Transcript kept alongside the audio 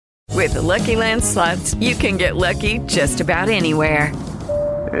With the Lucky Land Slots, you can get lucky just about anywhere.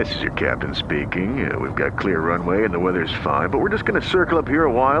 This is your captain speaking. We've got clear runway and the weather's fine, but we're just going to circle up here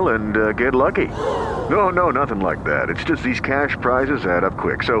a while and get lucky. No, nothing like that. It's just these cash prizes add up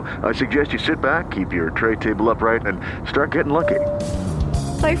quick. So I suggest you sit back, keep your tray table upright, and start getting lucky.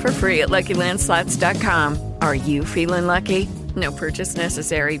 Play for free at LuckyLandSlots.com. Are you feeling lucky? No purchase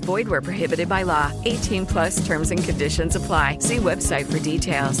necessary. Void where prohibited by law. 18 plus terms and conditions apply. See website for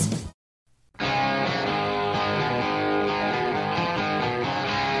details.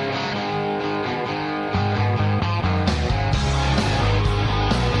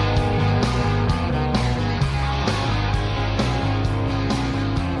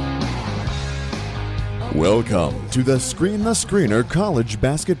 Welcome to the Screen the Screener College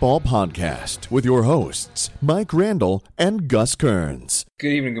Basketball Podcast with your hosts, Mike Randall and Gus Kearns.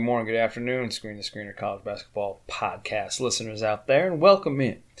 Good evening, good morning, good afternoon, Screen the Screener College Basketball Podcast listeners out there, and welcome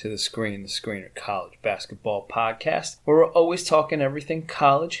in to the Screen the Screener College Basketball Podcast, where we're always talking everything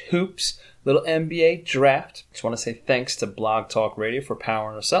college, hoops, little NBA draft. Just want to say thanks to Blog Talk Radio for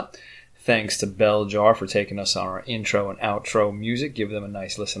powering us up. Thanks to Bell Jar for taking us on our intro and outro music. Give them a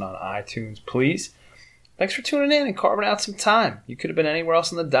nice listen on iTunes, please. Thanks for tuning in and carving out some time. You could have been anywhere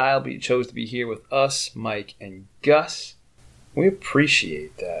else on the dial, but you chose to be here with us, Mike, and Gus. We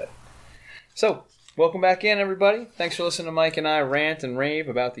appreciate that. So, welcome back in, everybody. Thanks for listening to Mike and I rant and rave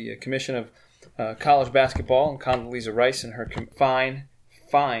about the Commission of College Basketball and Condoleezza Rice and her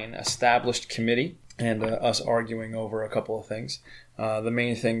fine established committee, and us arguing over a couple of things. The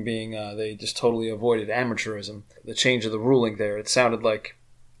main thing being they just totally avoided amateurism. The change of the ruling there, it sounded like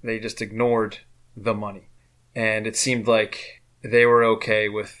they just ignored the money. And it seemed like they were okay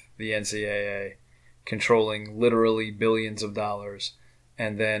with the NCAA controlling literally billions of dollars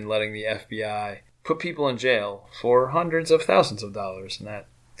and then letting the FBI put people in jail for hundreds of thousands of dollars. And that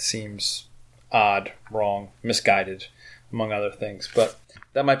seems odd, wrong, misguided, among other things. But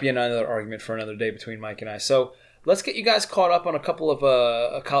that might be another argument for another day between Mike and I. So let's get you guys caught up on a couple of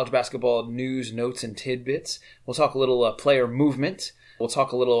college basketball news, notes, and tidbits. We'll talk a little player movement. We'll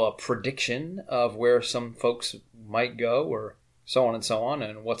talk a little prediction of where some folks might go, or so on,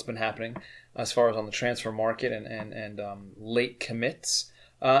 and what's been happening as far as on the transfer market and late commits.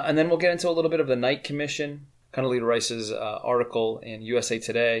 And then we'll get into a little bit of the Knight Commission, Condoleezza Rice's article in USA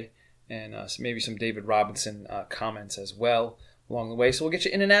Today, and maybe some David Robinson comments as well along the way. So we'll get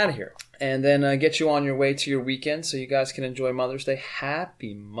you in and out of here, and then get you on your way to your weekend so you guys can enjoy Mother's Day.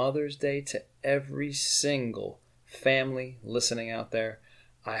 Happy Mother's Day to every single family listening out there.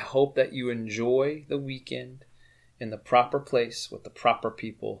 I hope that you enjoy the weekend in the proper place with the proper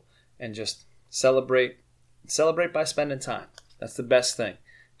people and just celebrate by spending time. That's the best thing.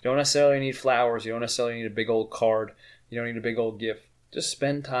 You don't necessarily need flowers. You don't necessarily need a big old card. You don't need a big old gift. Just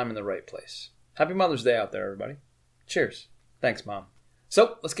spend time in the right place. Happy Mother's Day out there, everybody. Cheers. Thanks, Mom.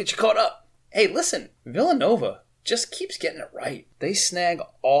 So let's get you caught up. Hey, listen, Villanova just keeps getting it right. They snag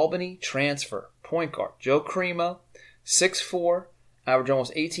Albany transfer point guard Joe Cremo, 6'4", averaged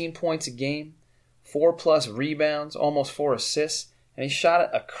almost 18 points a game, 4+ rebounds, almost 4 assists, and he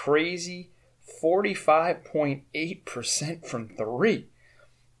shot a crazy 45.8% from three.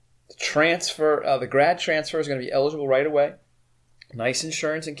 The grad transfer is going to be eligible right away. Nice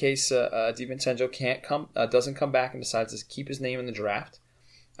insurance in case DiVincenzo doesn't come back and decides to keep his name in the draft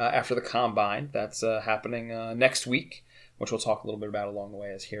after the combine. That's happening next week, which we'll talk a little bit about along the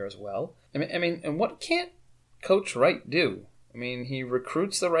way here as well. I mean, and what can't Coach Wright do? I mean, he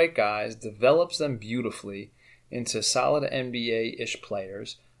recruits the right guys, develops them beautifully into solid NBA-ish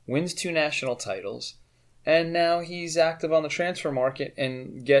players, wins 2 national titles, and now he's active on the transfer market.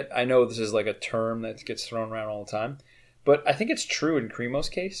 And I know this is like a term that gets thrown around all the time, but I think it's true in Cremo's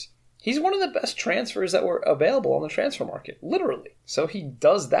case. He's one of the best transfers that were available on the transfer market, literally. So he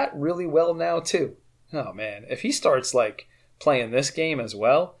does that really well now too. Oh man, if he starts like playing this game as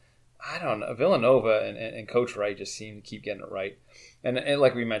well, I don't know. Villanova and Coach Wright just seem to keep getting it right. And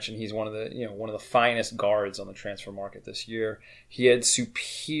like we mentioned, he's one of the finest guards on the transfer market this year. He had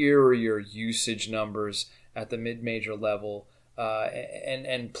superior usage numbers at the mid-major level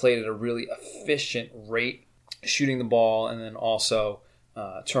and played at a really efficient rate, shooting the ball, and then also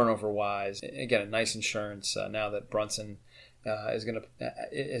turnover-wise. Again, a nice insurance now that Brunson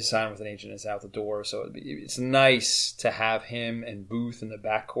is signed with an agent and is out the door. So it's nice to have him and Booth in the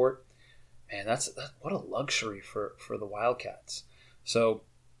backcourt. Man, that's what a luxury for the Wildcats. So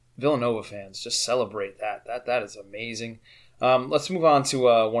Villanova fans, just celebrate that. That is amazing. Let's move on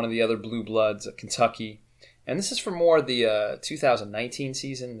to one of the other Blue Bloods, Kentucky. And this is for more the 2019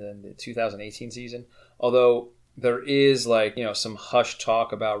 season than the 2018 season. Although There is some hush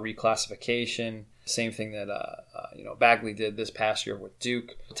talk about reclassification. Same thing that Bagley did this past year with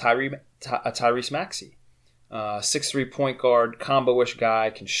Duke. Tyrese Maxey, 6'3" point guard, combo-ish guy,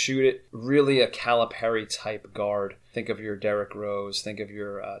 can shoot it. Really a Calipari type guard. Think of your Derrick Rose. Think of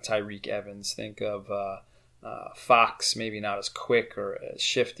your Tyreek Evans. Think of Fox, maybe not as quick or as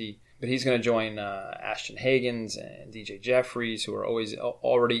shifty. But he's going to join Ashton Hagans and DJ Jeffries, who are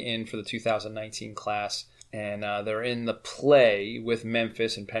already in for the 2019 class. And they're in the play with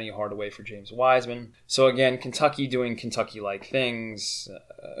Memphis and Penny Hardaway for James Wiseman. So again, Kentucky doing Kentucky-like things,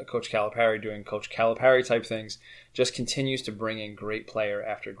 Coach Calipari doing Coach Calipari-type things, just continues to bring in great player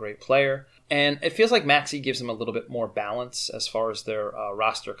after great player. And it feels like Maxey gives them a little bit more balance as far as their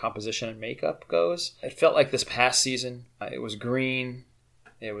roster composition and makeup goes. It felt like this past season, it was Green,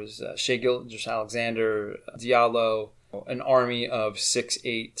 it was Shai Gilgeous-Alexander, Diallo, an army of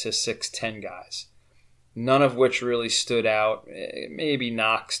 6'8" to 6'10" guys. None of which really stood out. Maybe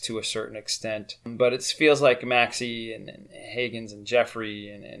Knox to a certain extent. But it feels like Maxey and Hagans and Jeffrey,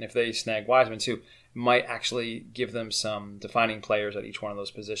 and if they snag Wiseman too, might actually give them some defining players at each one of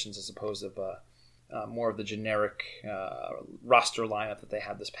those positions as opposed to more of the generic roster lineup that they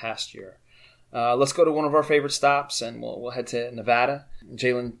had this past year. Let's go to one of our favorite stops, and we'll head to Nevada.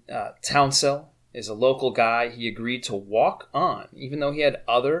 Jalen Townsell is a local guy. He agreed to walk on, even though he had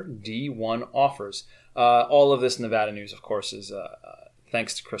other D1 offers. All of this Nevada news, of course, is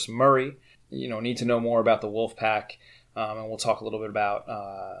thanks to Chris Murray. Need to know more about the Wolfpack, and we'll talk a little bit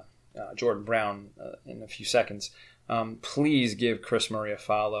about Jordan Brown in a few seconds. Please give Chris Murray a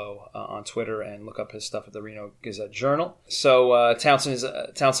follow on Twitter and look up his stuff at the Reno Gazette-Journal. So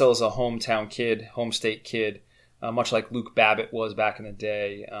Townsell is a hometown kid, home state kid, much like Luke Babbitt was back in the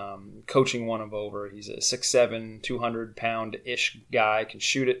day. Coaching won him over. He's a 6'7", 200-pound-ish guy, can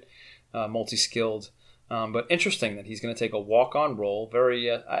shoot it, multi-skilled. But interesting that he's going to take a walk-on role.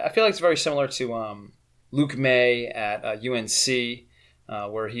 I feel like it's very similar to Luke May at UNC,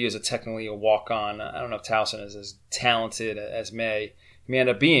 where he is technically a walk-on. I don't know if Towson is as talented as May. He may end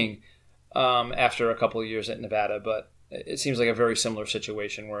up being after a couple of years at Nevada, but it seems like a very similar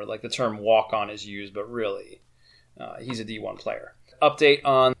situation where the term walk-on is used, but really he's a D1 player. Update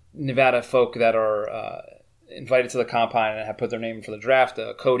on Nevada folk that are invited to the Combine and have put their name in for the draft.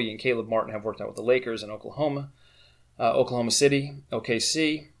 Cody and Caleb Martin have worked out with the Lakers in Oklahoma City,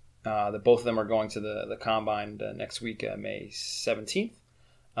 OKC. Both of them are going to the Combine next week, May 17th.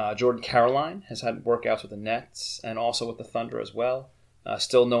 Jordan Caroline has had workouts with the Nets and also with the Thunder as well.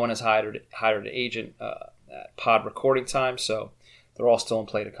 Still no one has hired an agent at pod recording time, so they're all still in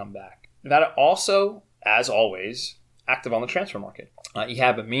play to come back. Nevada also, as always, active on the transfer market.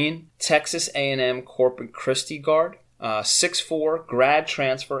 Ihab Amin, Texas A&M Corpus Christi guard, 6'4", grad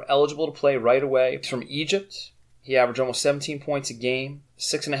transfer, eligible to play right away. He's from Egypt. He averaged almost 17 points a game,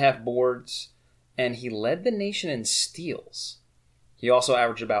 6.5 boards, and he led the nation in steals. He also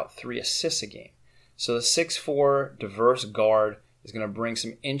averaged about 3 assists a game. So the 6'4", diverse guard is going to bring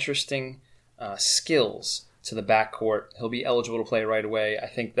some interesting skills to the backcourt. He'll be eligible to play right away. I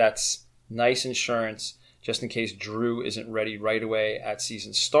think that's nice insurance just in case Drew isn't ready right away at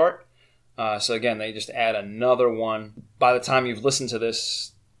season start. So again, they just add another one. By the time you've listened to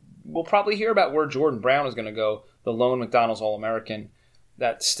this, we'll probably hear about where Jordan Brown is going to go, the lone McDonald's All-American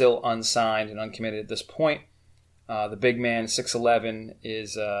that's still unsigned and uncommitted at this point. The big man,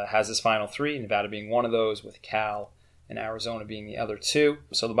 6'11", has his final 3, Nevada being one of those, with Cal and Arizona being the other 2.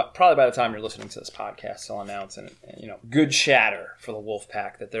 So probably by the time you're listening to this podcast, they'll announce and good chatter for the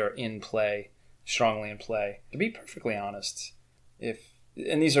Wolfpack that they're in play, strongly in play. To be perfectly honest,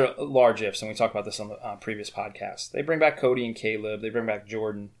 and these are large ifs, and we talked about this on the previous podcast, they bring back Cody and Caleb, they bring back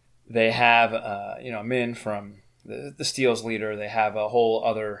Jordan, they have Min from the Steals leader, they have a whole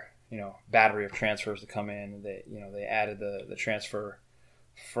other battery of transfers to come in. They added the transfer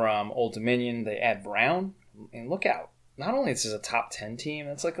from Old Dominion, they add Brown, and look out, not only is this a top 10 team,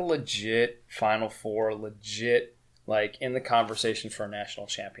 it's like a legit Final Four, legit in the conversation for a national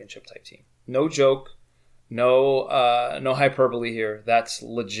championship type team. No joke, no hyperbole here. That's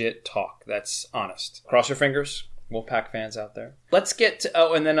legit talk. That's honest. Cross your fingers, Wolfpack fans out there. Let's get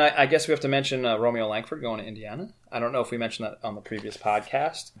to, and then I guess we have to mention Romeo Langford going to Indiana. I don't know if we mentioned that on the previous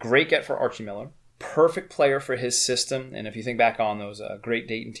podcast. Great get for Archie Miller. Perfect player for his system. And if you think back on those great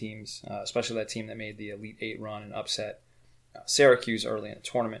Dayton teams, especially that team that made the Elite Eight run and upset Syracuse early in the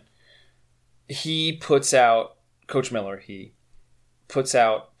tournament, Coach Miller puts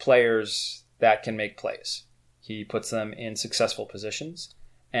out players that can make plays. He puts them in successful positions.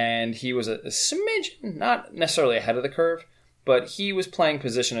 And he was a smidge, not necessarily ahead of the curve, but he was playing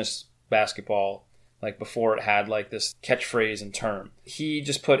positionless basketball like before it had like this catchphrase and term. He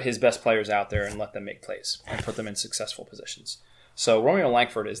just put his best players out there and let them make plays and put them in successful positions. So Romeo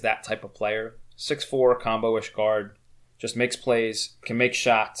Langford is that type of player. 6'4", combo-ish guard, just makes plays, can make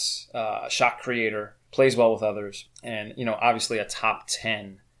shots, shot creator, plays well with others, and, obviously a top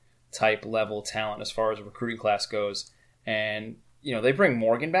 10 type level talent as far as a recruiting class goes. And, they bring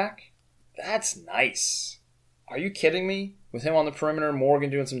Morgan back. That's nice. Are you kidding me? With him on the perimeter, Morgan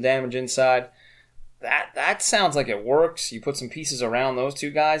doing some damage inside. That sounds like it works. You put some pieces around those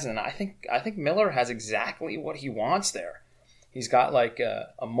two guys, and I think Miller has exactly what he wants there. He's got like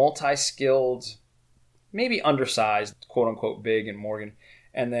a multi-skilled, maybe undersized, quote-unquote big in Morgan,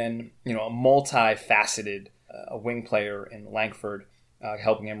 and then, a multi-faceted wing player in Langford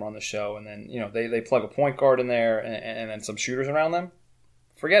helping him run the show. And then, they plug a point guard in there and then some shooters around them.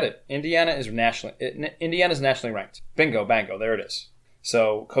 Forget it. Indiana's nationally ranked. Bingo, bango, there it is.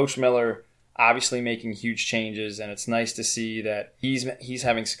 So Coach Miller obviously making huge changes, and it's nice to see that he's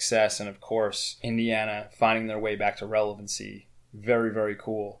having success, and of course Indiana finding their way back to relevancy. Very, very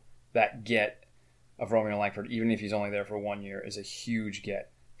cool. That get of Romeo Langford, even if he's only there for 1 year, is a huge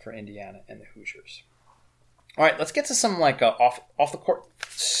get for Indiana and the Hoosiers. All right, let's get to some off the court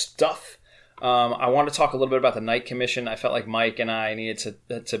stuff. I want to talk a little bit about the Knight Commission. I felt like Mike and I needed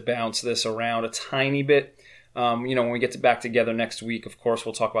to bounce this around a tiny bit. When we get back together next week, of course,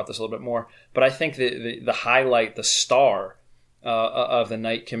 we'll talk about this a little bit more. But I think the highlight, the star of the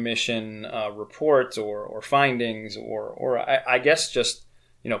Knight Commission report or findings or I guess just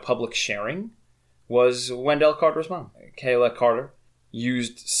public sharing was Wendell Carter's mom. Kayla Carter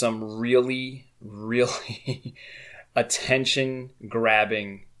used some really, really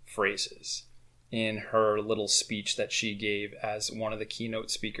attention-grabbing phrases in her little speech that she gave as one of the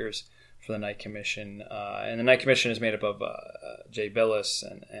keynote speakers for the Knight Commission. And the Knight Commission is made up of Jay Billis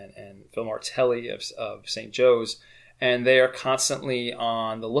and Phil Martelli of St. Joe's. And they are constantly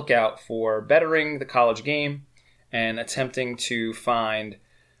on the lookout for bettering the college game and attempting to find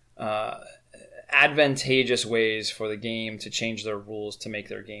advantageous ways for the game to change their rules, to make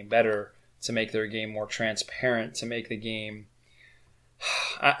their game better, to make their game more transparent, to make the game,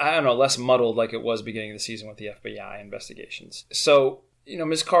 I don't know, less muddled like it was beginning of the season with the FBI investigations. So,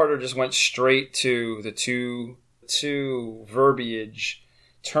 Ms. Carter just went straight to the two verbiage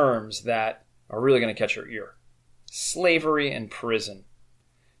terms that are really going to catch her ear. Slavery and prison.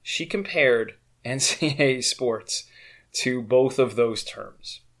 She compared NCAA sports to both of those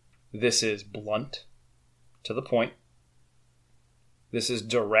terms. This is blunt, to the point. This is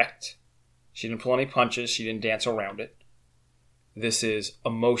direct. She didn't pull any punches. She didn't dance around it. This is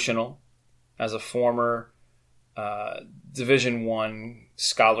emotional. As a former Division I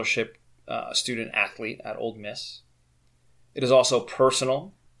scholarship student athlete at Ole Miss, it is also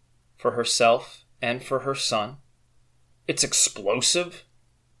personal for herself and for her son. It's explosive,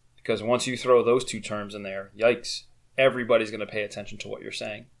 because once you throw those two terms in there, yikes, everybody's going to pay attention to what you're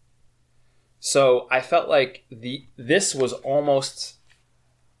saying. So I felt like this was almost...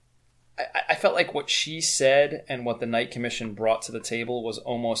 I felt like what she said and what the Knight Commission brought to the table was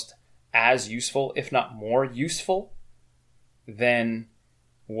almost as useful, if not more useful, than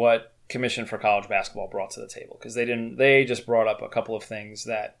what Commission for College Basketball brought to the table. Because they just brought up a couple of things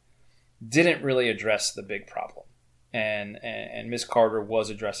that didn't really address the big problem. And Ms. Carter was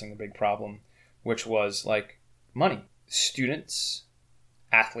addressing the big problem, which was like money. Students,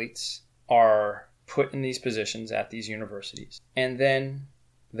 athletes are put in these positions at these universities, and then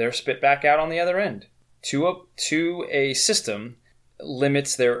they're spit back out on the other end to a system that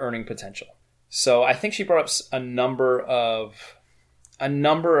limits their earning potential. So I think she brought up a number of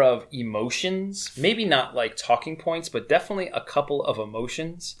emotions, maybe not like talking points, but definitely a couple of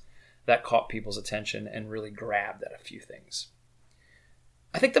emotions that caught people's attention and really grabbed at a few things.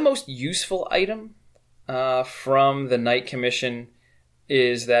 I think the most useful item from the Knight Commission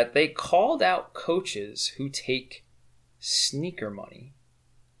is that they called out coaches who take sneaker money,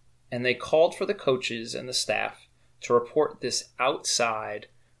 and they called for the coaches and the staff to report this outside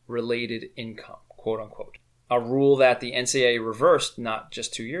related income, quote unquote. A rule that the NCAA reversed not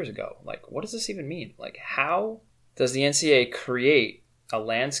just 2 years ago. Like, what does this even mean? Like, how does the NCAA create a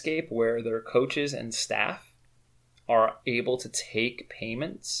landscape where their coaches and staff are able to take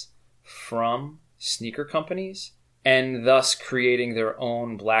payments from sneaker companies and thus creating their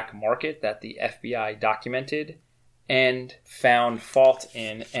own black market that the FBI documented and found fault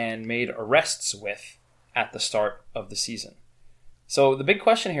in and made arrests with at the start of the season? So the big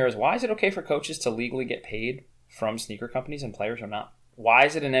question here is, why is it okay for coaches to legally get paid from sneaker companies and players or not? Why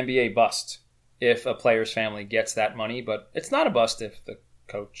is it an NBA bust if a player's family gets that money, but it's not a bust if the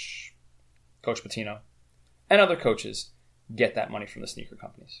coach Coach Pitino, and other coaches get that money from the sneaker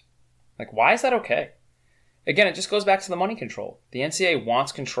companies. Like, why is that okay? Again, it just goes back to the money control. The NCAA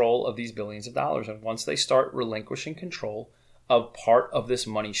wants control of these billions of dollars, and once they start relinquishing control of part of this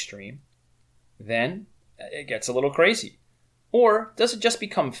money stream, then it gets a little crazy. Or does it just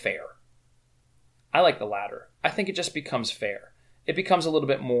become fair? I like the latter. I think it just becomes fair. It becomes a little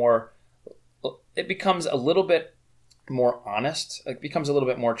bit more honest. It becomes a little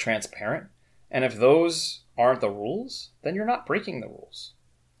bit more transparent. And if those aren't the rules, then you're not breaking the rules.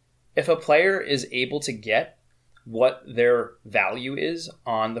 If a player is able to get what their value is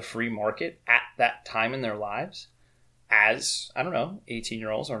on the free market at that time in their lives, as,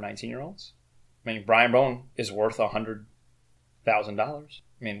 18-year-olds or 19-year-olds. I mean, Brian Bowen is worth $100,000.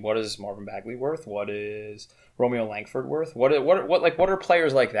 I mean, what is Marvin Bagley worth? What is Romeo Langford worth? What are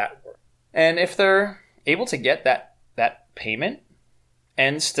players like that worth? And if they're able to get that payment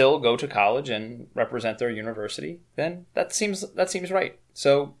and still go to college and represent their university, then that seems right.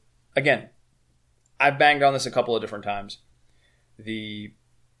 So again, I've banged on this a couple of different times. The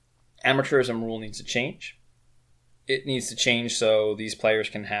amateurism rule needs to change. It needs to change so these players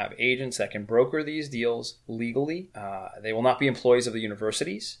can have agents that can broker these deals legally. They will not be employees of the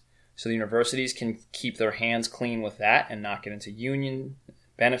universities. So the universities can keep their hands clean with that and not get into union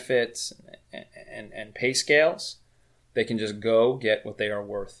benefits and pay scales. They can just go get what they are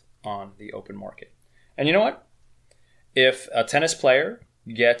worth on the open market. And you know what? If a tennis player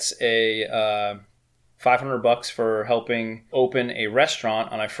gets a $500 for helping open a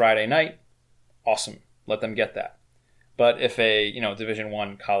restaurant on a Friday night, awesome. Let them get that. But if a Division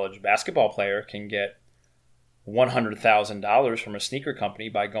I college basketball player can get $100,000 from a sneaker company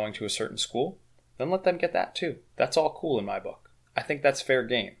by going to a certain school, then let them get that too. That's all cool in my book. I think that's fair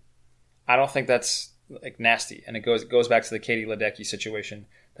game. I don't think that's like nasty. And it goes back to the Katie Ledecky situation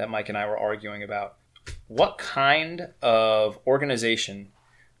that Mike and I were arguing about. What kind of organization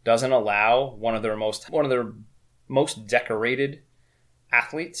doesn't allow one of their most decorated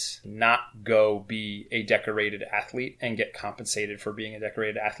athletes not go be a decorated athlete and get compensated for being a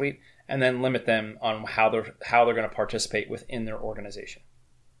decorated athlete, and then limit them on how they're going to participate within their organization?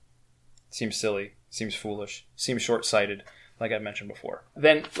 Seems silly, seems foolish, seems short-sighted, like I mentioned before.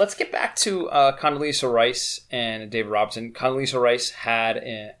 Then let's get back to Condoleezza Rice and David Robinson. Condoleezza Rice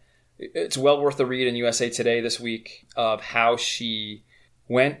it's well worth the read in USA Today this week of how she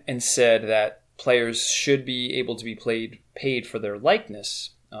went and said that players should be able to be paid for their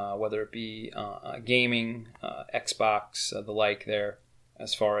likeness, whether it be gaming, Xbox, the like there,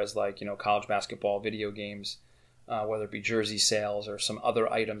 as far as college basketball, video games, whether it be jersey sales or some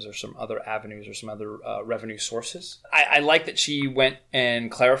other items or some other avenues or some other revenue sources. I like that she went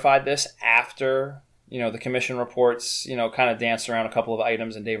and clarified this after the commission reports, kind of danced around a couple of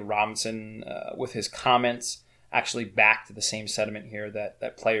items, and David Robinson, with his comments, actually backed the same sentiment here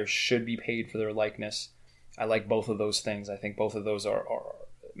that players should be paid for their likeness. I like both of those things. I think both of those are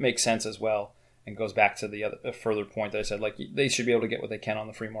make sense as well, and goes back to the further point that I said, they should be able to get what they can on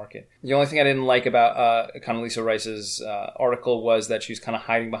the free market. The only thing I didn't like about Condoleezza Rice's article was that she's kind of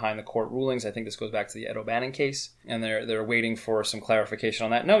hiding behind the court rulings. I think this goes back to the Ed O'Bannon case, and they're waiting for some clarification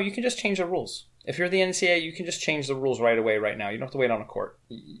on that. No, you can just change the rules. If you're the NCAA, you can just change the rules right away, right now. You don't have to wait on a court.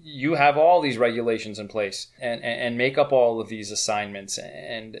 You have all these regulations in place and make up all of these assignments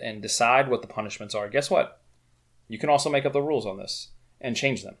and decide what the punishments are. Guess what? You can also make up the rules on this and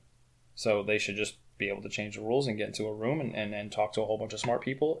change them. So they should just be able to change the rules and get into a room and talk to a whole bunch of smart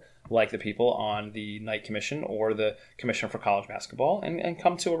people, like the people on the Knight Commission or the Commission for College Basketball, and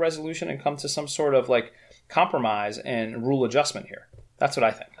come to a resolution and come to some sort of compromise and rule adjustment here. That's what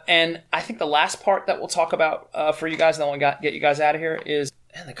I think. And I think the last part that we'll talk about for you guys, and then we'll get you guys out of here, is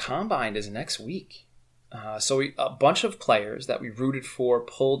the Combine is next week. So a bunch of players that we rooted for,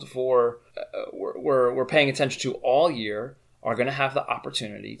 pulled for, we're paying attention to all year, are going to have the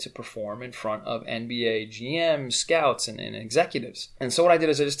opportunity to perform in front of NBA GMs, scouts, and executives. And so what I did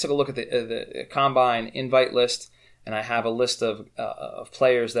is I just took a look at the Combine invite list, and I have a list of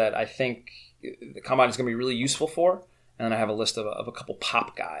players that I think the Combine is going to be really useful for. And then I have a list of a couple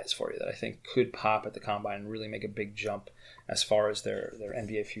pop guys for you that I think could pop at the Combine and really make a big jump as far as their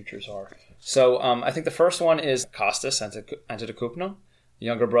NBA futures are. So I think the first one is Kostas Antetokounmpo, the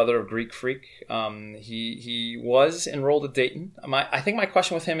younger brother of Greek Freak. He was enrolled at Dayton. I think my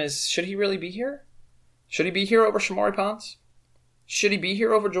question with him is, should he really be here? Should he be here over Shamari Pons? Should he be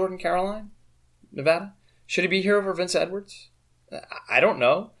here over Jordan Caroline, Nevada? Should he be here over Vince Edwards? I don't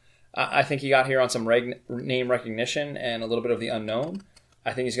know. I think he got here on some name recognition and a little bit of the unknown.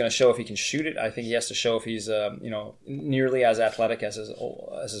 I think he's going to show if he can shoot it. I think he has to show if he's nearly as athletic as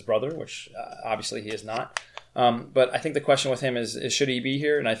his brother, which obviously he is not. But I think the question with him is should he be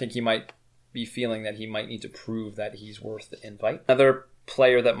here? And I think he might be feeling that he might need to prove that he's worth the invite. Another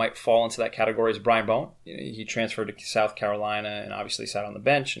player that might fall into that category is Brian Bowen. He transferred to South Carolina and obviously sat on the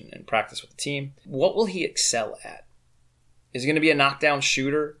bench and practiced with the team. What will he excel at? Is he going to be a knockdown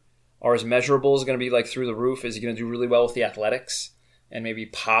shooter? Are his measurables going to be like through the roof? Is he going to do really well with the athletics and maybe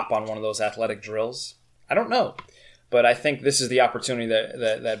pop on one of those athletic drills? I don't know. But I think this is the opportunity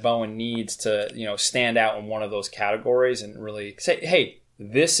that Bowen needs to stand out in one of those categories and really say, hey,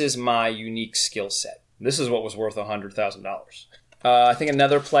 this is my unique skill set. This is what was worth $100,000. I think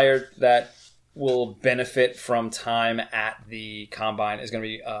another player that will benefit from time at the Combine is going to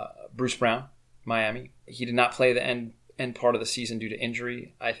be Bruce Brown, Miami. He did not play the end part of the season due to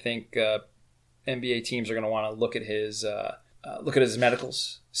injury. I think NBA teams are going to want to look at his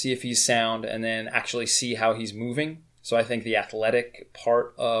medicals, see if he's sound, and then actually see how he's moving. So I think the athletic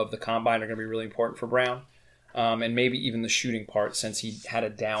part of the Combine are going to be really important for Brown. And maybe even the shooting part, since he had a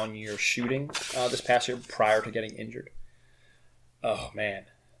down year shooting this past year prior to getting injured. Oh, man.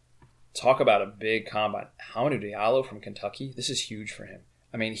 Talk about a big Combine. Hamidou Diallo from Kentucky, this is huge for him.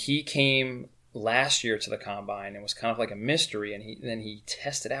 I mean, he came last year to the Combine and was kind of like a mystery, and then he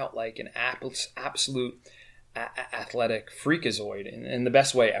tested out like an absolute athletic freakazoid in the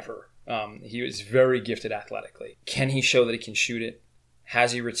best way ever. He was very gifted athletically. Can he show that he can shoot it?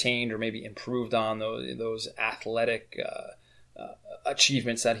 Has he retained or maybe improved on those athletic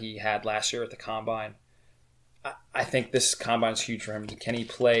achievements that he had last year at the Combine? I think this Combine is huge for him. Can he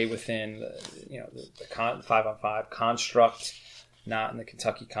play within the 5-on-5 construct, not in the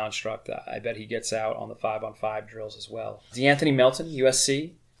Kentucky construct? I bet he gets out on the 5-on-5 drills as well. DeAnthony Melton,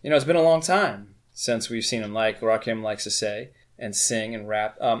 USC. It's been a long time since we've seen him, like Rakim likes to say, and sing and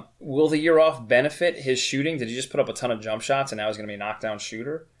rap. Will the year off benefit his shooting? Did he just put up a ton of jump shots and now he's going to be a knockdown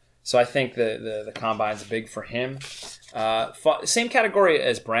shooter? So I think the Combine's big for him. Same category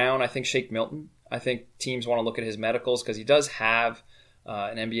as Brown, I think Shake Milton. I think teams want to look at his medicals because he does have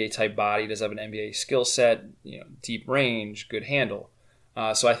an NBA-type body. He does have an NBA skill set, deep range, good handle.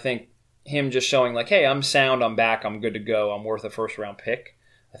 So I think him just showing like, hey, I'm sound, I'm back, I'm good to go, I'm worth a first-round pick.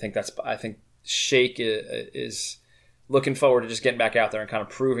 I think Shake is looking forward to just getting back out there and kind of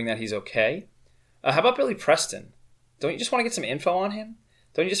proving that he's okay. How about Billy Preston? Don't you just want to get some info on him?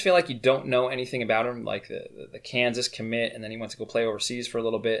 Don't you just feel like you don't know anything about him? Like the Kansas commit, and then he went to go play overseas for a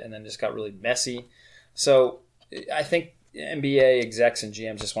little bit, and then just got really messy. So I think NBA execs and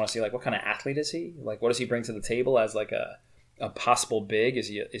GMs just want to see like what kind of athlete is he? Like what does he bring to the table as like a possible big? Is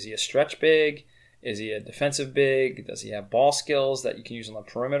he a stretch big? Is he a defensive big? Does he have ball skills that you can use on the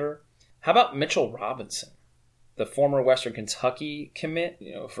perimeter? How about Mitchell Robinson? The former Western Kentucky commit,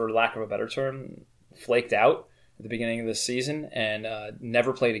 for lack of a better term, flaked out at the beginning of this season and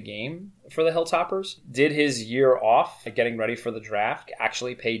never played a game for the Hilltoppers. Did his year off getting ready for the draft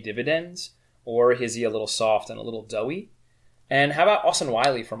actually pay dividends, or is he a little soft and a little doughy? And how about Austin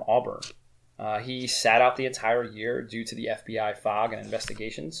Wiley from Auburn? He sat out the entire year due to the FBI fog and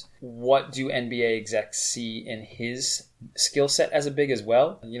investigations. What do NBA execs see in his skill set as a big as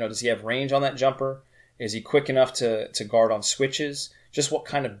well? Does he have range on that jumper? Is he quick enough to guard on switches? Just what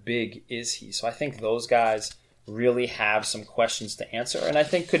kind of big is he? So I think those guys really have some questions to answer, and I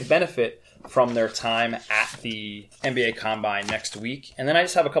think could benefit from their time at the NBA Combine next week. And then I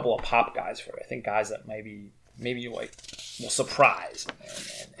just have a couple of pop guys for it. I think guys that maybe like will surprise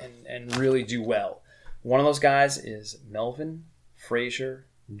and really do well. One of those guys is Melvin Frazier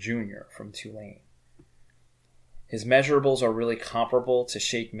Jr. from Tulane. His measurables are really comparable to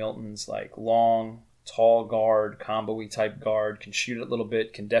Shake Milton's, like long, tall guard, combo-y type guard, can shoot it a little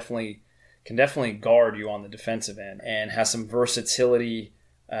bit, can definitely guard you on the defensive end, and has some versatility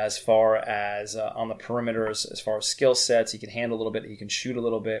as far as on the perimeter, as far as skill sets. He can handle a little bit, he can shoot a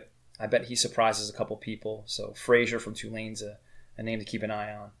little bit. I bet he surprises a couple people. So Frazier from Tulane's a name to keep an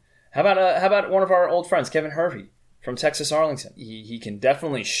eye on. How about one of our old friends, Kevin Hervey from Texas Arlington? He can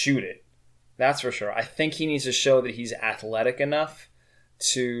definitely shoot it. That's for sure. I think he needs to show that he's athletic enough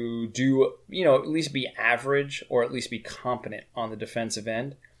to do, at least be average or at least be competent on the defensive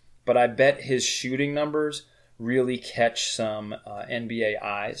end. But I bet his shooting numbers really catch some NBA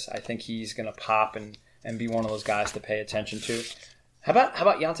eyes. I think he's going to pop and be one of those guys to pay attention to. How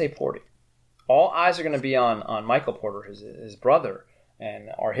about Yante Porter? All eyes are going to be on Michael Porter, his brother, and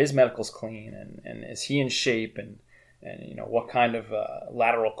are his medicals clean, and is he in shape, and what kind of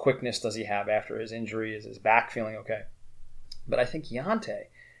lateral quickness does he have after his injury? Is his back feeling okay? But I think Yante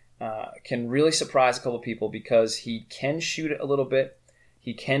can really surprise a couple of people because he can shoot it a little bit.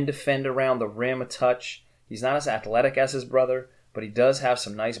 He can defend around the rim a touch. He's not as athletic as his brother, but he does have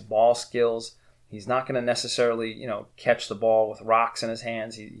some nice ball skills. He's not going to necessarily, catch the ball with rocks in his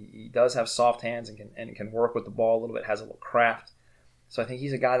hands. He does have soft hands and can work with the ball a little bit, has a little craft. So I think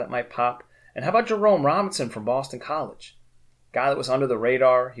he's a guy that might pop. And how about Jerome Robinson from Boston College? Guy that was under the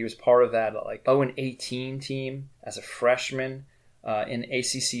radar. He was part of that 0-18 team as a freshman in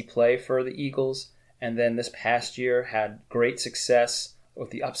ACC play for the Eagles. And then this past year had great success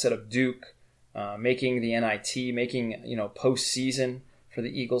with the upset of Duke, making the NIT, making postseason for the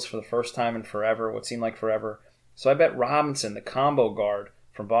Eagles for the first time in forever, what seemed like forever. So I bet Robinson, the combo guard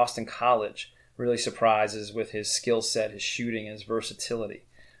from Boston College, really surprises with his skill set, his shooting, and his versatility.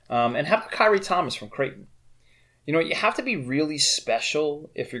 And how about Kyrie Thomas from Creighton? You have to be really special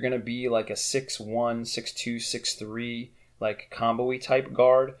if you're going to be like a 6'1", 6'2", 6'3", like combo-y type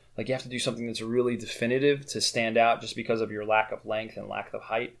guard. Like you have to do something that's really definitive to stand out just because of your lack of length and lack of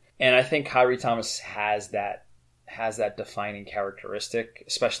height. And I think Kyrie Thomas has that defining characteristic,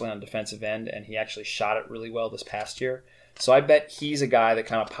 especially on defensive end, and he actually shot it really well this past year. So I bet he's a guy that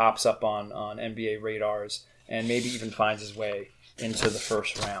kind of pops up on NBA radars and maybe even finds his way into the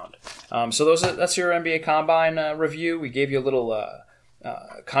first round. So that's your NBA Combine review. We gave you a little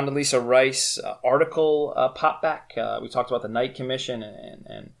Condoleezza Rice article pop back. We talked about the Knight Commission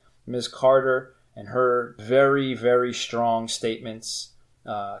and Ms. Carter and her very, very strong statements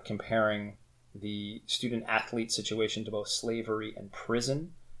comparing the student-athlete situation to both slavery and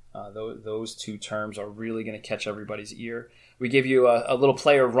prison. Those two terms are really going to catch everybody's ear. We give you a little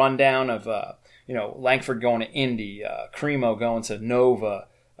player rundown of Langford going to Indy, Cremo going to Nova,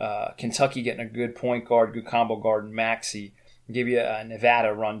 Kentucky getting a good point guard, good combo guard in Maxey. Give you a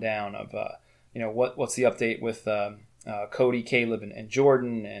Nevada rundown of what's the update with Cody, Caleb, and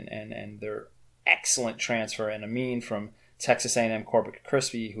Jordan, and their excellent transfer, and Amin from Texas A&M Corpus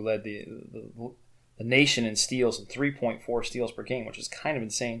Christi, who led the nation in steals and 3.4 steals per game, which is kind of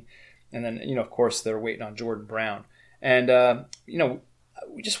insane. And then, of course, they're waiting on Jordan Brown. And,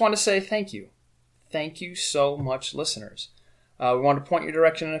 we just want to say thank you. Thank you so much, listeners. We want to point your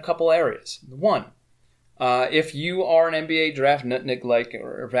direction in a couple areas. One, if you are an NBA draft nutnik like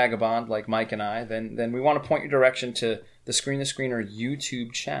or vagabond like Mike and I, then we want to point your direction to the Screen the Screener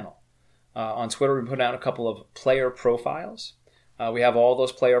YouTube channel. On Twitter, we put out a couple of player profiles. We have all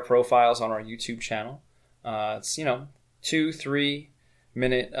those player profiles on our YouTube channel. It's 2-3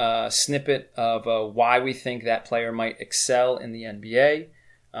 minute snippet of why we think that player might excel in the NBA.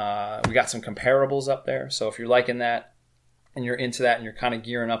 We got some comparables up there. So if you're liking that and you're into that and you're kind of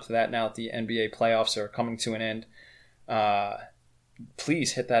gearing up to that now that the NBA playoffs are coming to an end,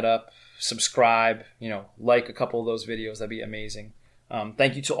 please hit that up, subscribe, like a couple of those videos. That'd be amazing.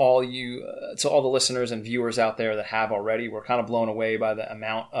 Thank you to all the listeners and viewers out there that have already. We're kind of blown away by the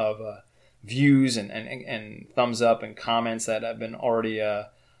amount of views and thumbs up and comments that have been already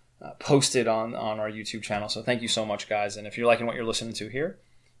posted on our YouTube channel. So thank you so much, guys. And if you're liking what you're listening to here,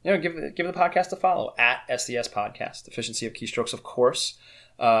 give the podcast a follow at SDS Podcast. Efficiency of Keystrokes, of course.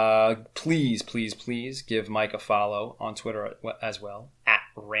 Please, please, please give Mike a follow on Twitter as well at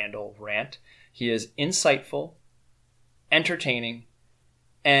Randall Rant. He is insightful, entertaining,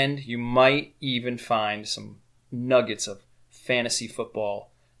 and you might even find some nuggets of fantasy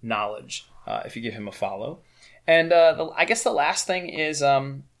football knowledge if you give him a follow. And I guess the last thing is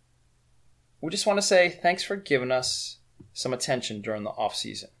we just want to say thanks for giving us some attention during the off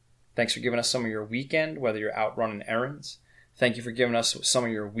season. Thanks for giving us some of your weekend, whether you're out running errands. Thank you for giving us some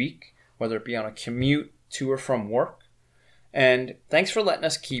of your week, whether it be on a commute to or from work. And thanks for letting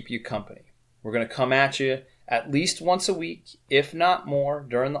us keep you company. We're going to come at you at least once a week, if not more,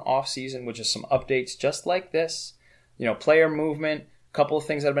 during the off season, with just some updates just like this, player movement, a couple of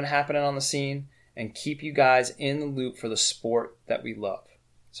things that have been happening on the scene, and keep you guys in the loop for the sport that we love.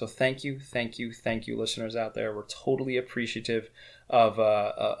 So thank you, listeners out there. We're totally appreciative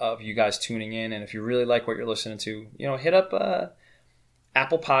of you guys tuning in. And if you really like what you're listening to, hit up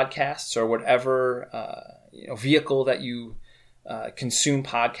Apple Podcasts or whatever vehicle that you consume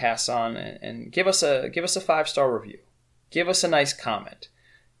podcasts on, and give us a 5-star review. Give us a nice comment.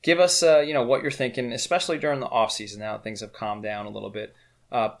 Give us what you're thinking, especially during the off season now that things have calmed down a little bit.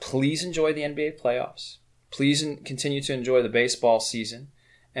 Please enjoy the NBA playoffs. Please continue to enjoy the baseball season.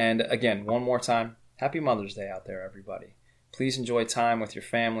 And again, one more time, happy Mother's Day out there, everybody. Please enjoy time with your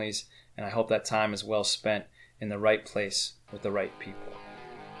families, and I hope that time is well spent in the right place with the right people.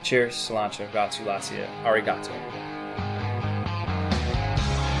 Cheers, cilantro, gratulacia, arigato.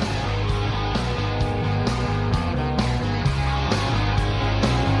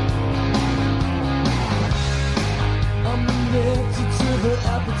 I'm addicted to the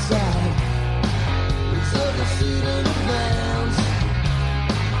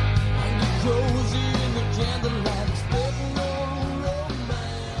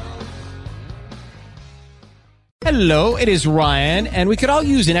Hello, it is Ryan, and we could all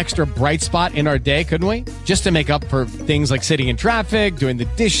use an extra bright spot in our day, couldn't we? Just to make up for things like sitting in traffic, doing the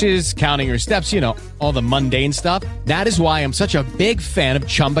dishes, counting your steps, all the mundane stuff. That is why I'm such a big fan of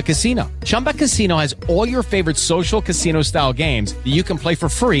Chumba Casino. Chumba Casino has all your favorite social casino-style games that you can play for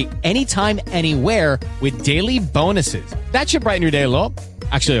free anytime, anywhere with daily bonuses. That should brighten your day a little.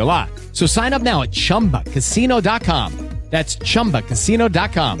 Actually, a lot. So sign up now at ChumbaCasino.com. That's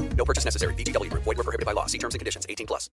ChumbaCasino.com. No purchase necessary. VGW Group. Void where prohibited by law. See terms and conditions. 18+.